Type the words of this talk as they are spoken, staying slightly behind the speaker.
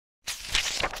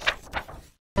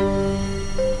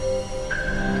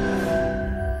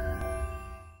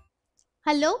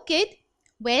Hello kid.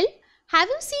 Well, have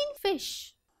you seen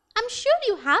fish? I'm sure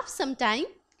you have sometime.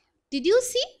 Did you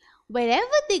see?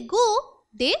 Wherever they go,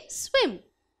 they swim.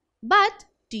 But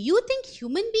do you think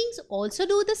human beings also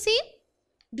do the same?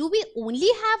 Do we only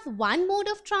have one mode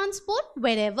of transport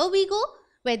wherever we go?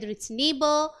 Whether it's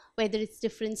neighbor, whether it's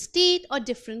different state or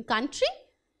different country?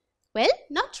 Well,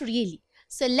 not really.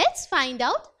 So let's find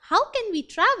out how can we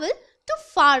travel to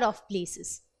far off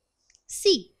places.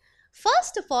 See,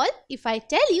 first of all, if I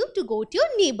tell you to go to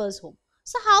your neighbor's home,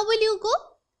 so how will you go?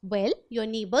 Well, your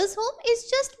neighbor's home is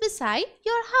just beside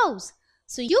your house.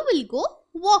 So you will go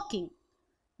walking.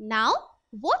 Now,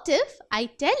 what if I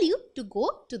tell you to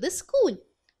go to the school?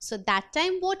 So that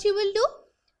time what you will do?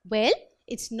 Well,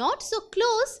 it's not so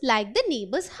close like the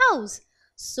neighbor's house.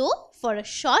 So for a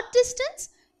short distance,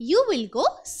 you will go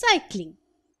cycling.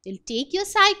 You'll take your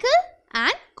cycle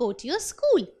and go to your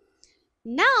school.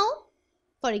 Now,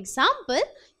 for example,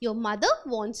 your mother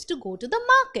wants to go to the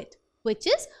market, which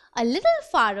is a little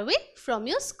far away from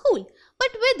your school, but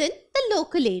within the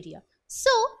local area. So,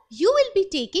 you will be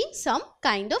taking some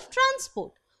kind of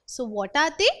transport. So, what are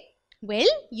they? Well,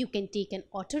 you can take an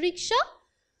auto rickshaw,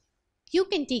 you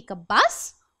can take a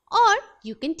bus, or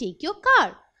you can take your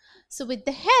car. So, with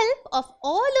the help of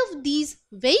all of these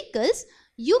vehicles,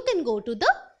 you can go to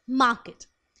the market.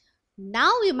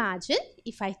 Now, imagine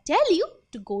if I tell you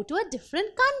to go to a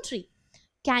different country.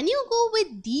 Can you go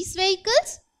with these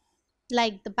vehicles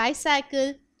like the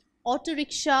bicycle, auto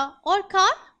rickshaw or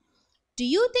car? Do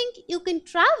you think you can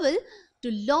travel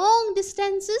to long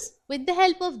distances with the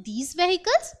help of these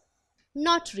vehicles?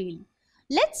 Not really.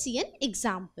 Let's see an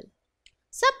example.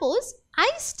 Suppose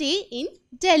I stay in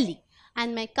Delhi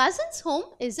and my cousin's home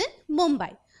is in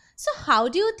Mumbai. So how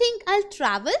do you think I'll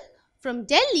travel from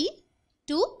Delhi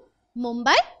to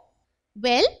Mumbai?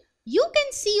 Well, you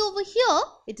can see over here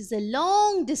it is a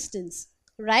long distance,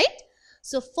 right?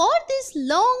 So for this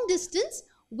long distance,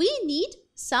 we need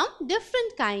some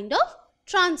different kind of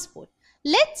transport.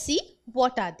 Let's see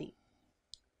what are they.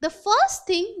 The first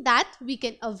thing that we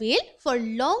can avail for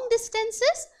long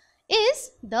distances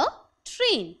is the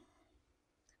train.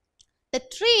 The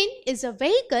train is a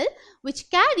vehicle which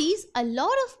carries a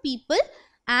lot of people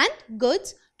and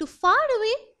goods to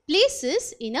faraway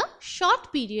places in a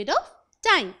short period of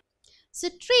time. So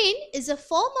train is a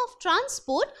form of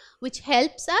transport which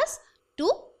helps us to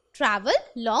travel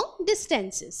long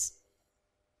distances.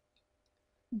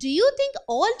 Do you think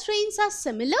all trains are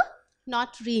similar?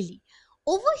 Not really.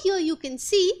 Over here you can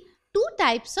see two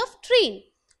types of train.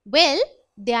 Well,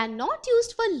 they are not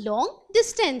used for long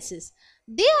distances.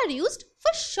 They are used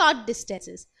for short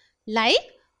distances.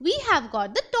 Like we have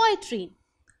got the toy train.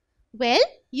 Well,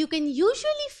 you can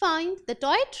usually find the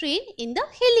toy train in the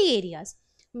hilly areas,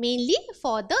 mainly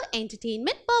for the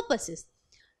entertainment purposes.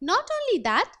 Not only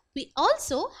that, we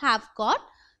also have got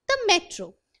the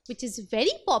metro, which is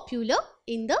very popular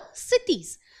in the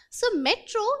cities. So,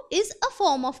 metro is a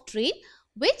form of train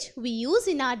which we use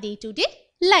in our day-to-day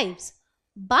lives,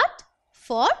 but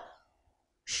for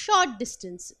short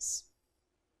distances.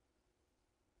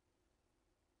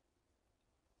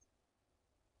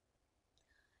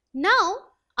 Now,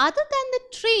 other than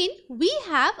the train, we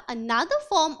have another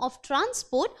form of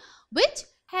transport which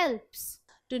helps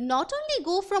to not only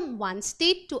go from one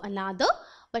state to another,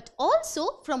 but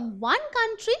also from one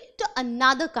country to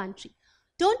another country.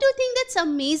 Don't you think that's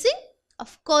amazing?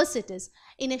 Of course it is.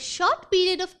 In a short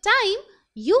period of time,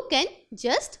 you can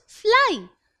just fly.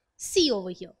 See over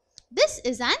here. This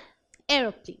is an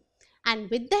aeroplane. And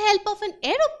with the help of an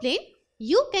aeroplane,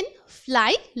 you can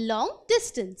fly long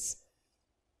distance.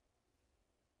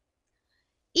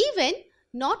 Even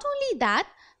not only that,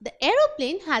 the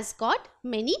aeroplane has got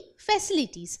many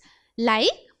facilities, like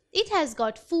it has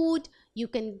got food, you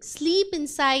can sleep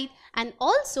inside, and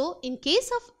also in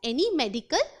case of any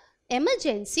medical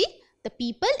emergency, the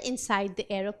people inside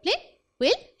the aeroplane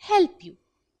will help you.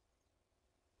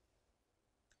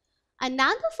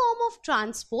 Another form of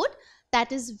transport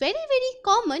that is very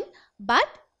common but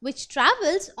which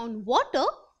travels on water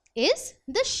is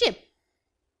the ship.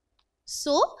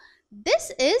 So,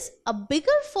 this is a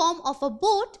bigger form of a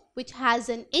boat which has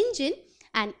an engine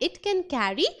and it can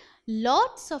carry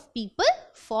lots of people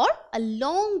for a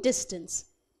long distance.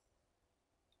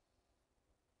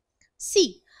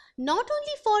 See, not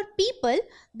only for people,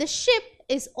 the ship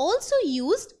is also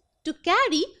used to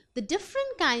carry the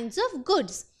different kinds of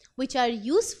goods which are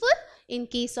useful in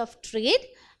case of trade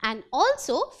and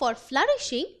also for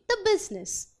flourishing the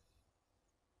business.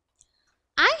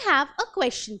 I have a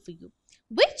question for you.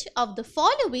 Which of the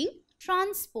following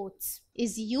transports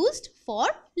is used for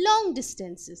long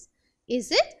distances?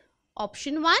 Is it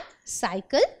Option 1,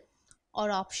 cycle,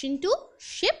 or option 2,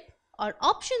 ship, or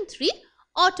option 3,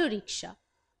 auto rickshaw.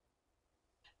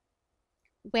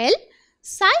 Well,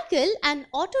 cycle and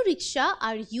auto rickshaw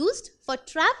are used for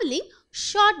traveling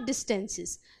short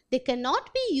distances. They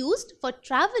cannot be used for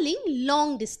traveling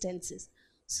long distances.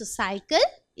 So, cycle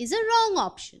is a wrong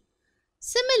option.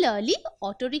 Similarly,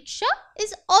 auto rickshaw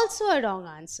is also a wrong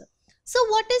answer. So,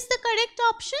 what is the correct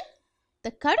option?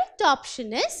 The correct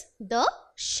option is the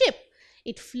ship.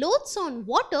 It floats on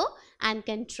water and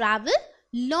can travel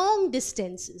long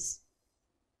distances.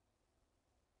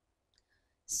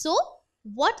 So,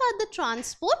 what are the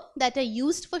transport that are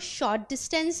used for short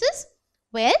distances?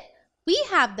 Well, we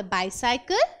have the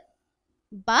bicycle,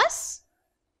 bus,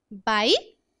 bike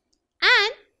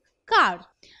and car.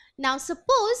 Now,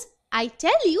 suppose I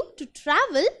tell you to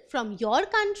travel from your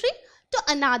country to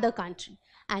another country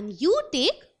and you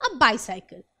take a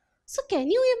bicycle. So, can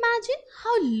you imagine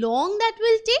how long that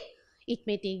will take? It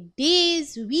may take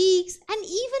days, weeks and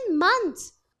even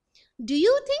months. Do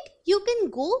you think you can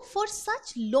go for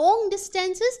such long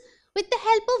distances with the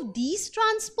help of these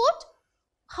transport?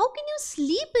 How can you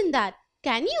sleep in that?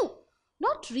 Can you?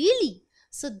 Not really.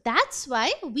 So that's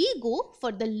why we go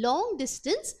for the long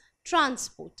distance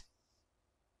transport.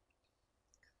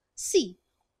 See,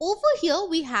 over here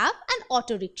we have an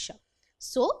auto rickshaw.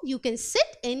 So you can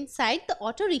sit inside the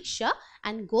auto rickshaw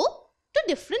and go to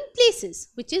different places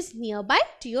which is nearby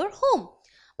to your home.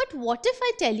 But what if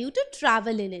I tell you to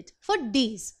travel in it for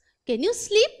days? Can you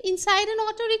sleep inside an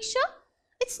auto rickshaw?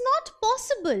 It's not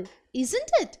possible,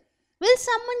 isn't it? Will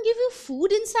someone give you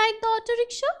food inside the auto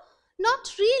rickshaw?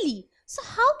 Not really. So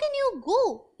how can you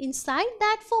go inside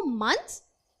that for months?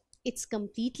 It's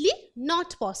completely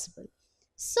not possible.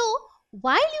 So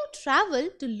while you travel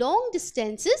to long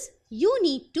distances, you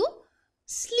need to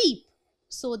sleep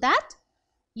so that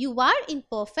you are in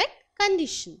perfect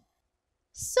condition.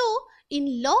 So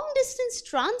in long distance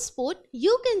transport,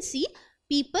 you can see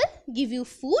people give you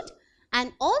food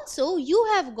and also you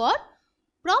have got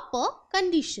proper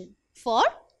condition for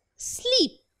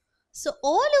sleep. So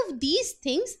all of these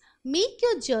things make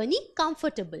your journey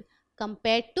comfortable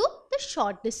compared to the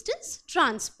short distance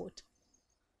transport.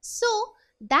 So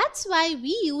that's why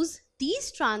we use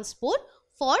these transport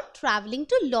for traveling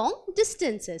to long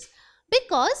distances,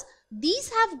 because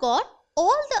these have got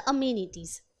all the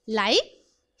amenities like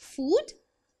food,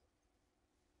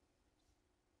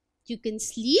 you can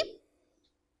sleep,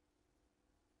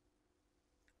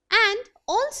 and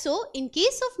also in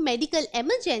case of medical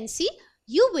emergency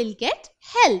you will get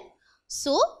help.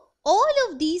 So all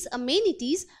of these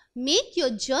amenities make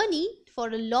your journey for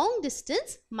a long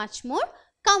distance much more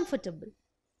comfortable.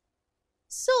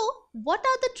 So what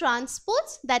are the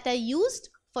transports that are used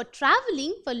for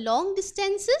traveling for long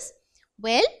distances?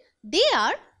 Well, they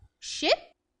are ship,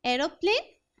 aeroplane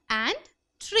and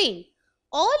train.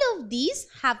 All of these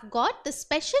have got the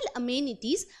special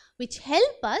amenities which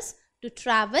help us to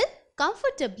travel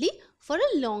comfortably for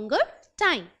a longer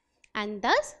time, and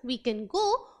thus we can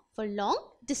go for long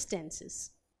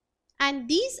distances. And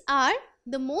these are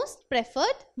the most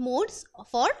preferred modes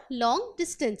for long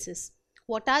distances.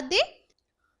 What are they?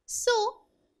 So,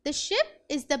 the ship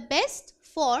is the best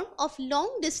form of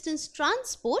long distance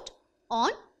transport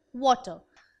on water.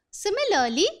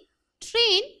 Similarly,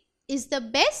 train is the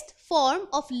best form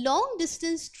of long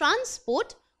distance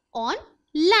transport on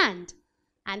land.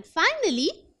 And finally,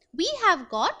 we have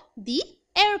got the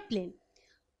airplane.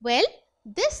 Well,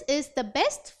 this is the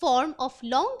best form of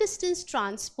long distance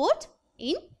transport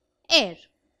in air.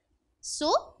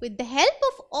 So, with the help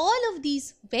of all of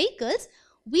these vehicles,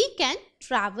 we can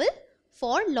travel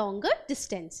for longer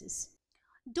distances.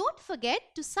 Don't forget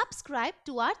to subscribe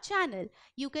to our channel.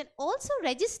 You can also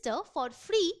register for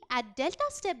free at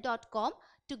deltastep.com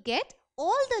to get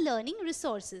all the learning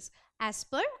resources as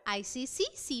per ICC,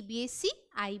 CBSE,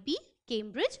 IB,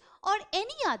 Cambridge or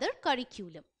any other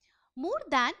curriculum. More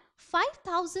than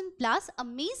 5,000 plus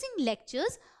amazing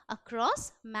lectures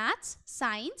across maths,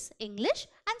 science, English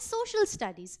and social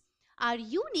studies. Our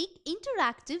unique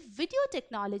interactive video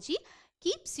technology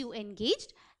keeps you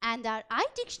engaged, and our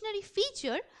iDictionary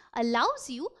feature allows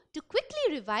you to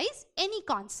quickly revise any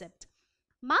concept.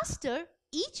 Master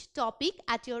each topic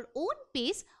at your own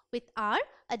pace with our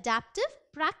adaptive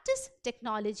practice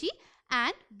technology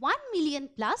and 1 million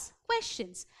plus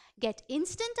questions. Get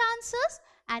instant answers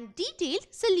and detailed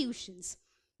solutions.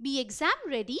 Be exam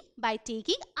ready by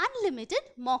taking unlimited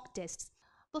mock tests,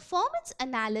 performance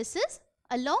analysis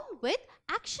along with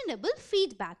actionable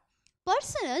feedback,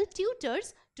 personal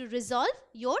tutors to resolve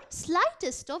your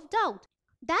slightest of doubt.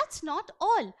 That's not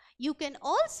all. You can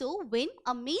also win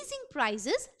amazing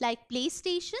prizes like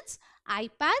PlayStations,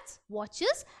 iPads,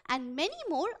 watches, and many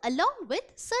more along with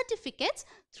certificates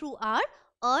through our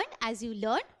Earn As You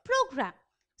Learn program.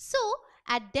 So,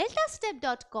 at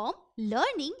deltastep.com,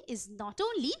 learning is not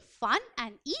only fun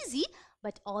and easy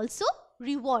but also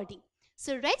rewarding.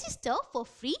 So, register for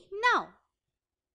free now.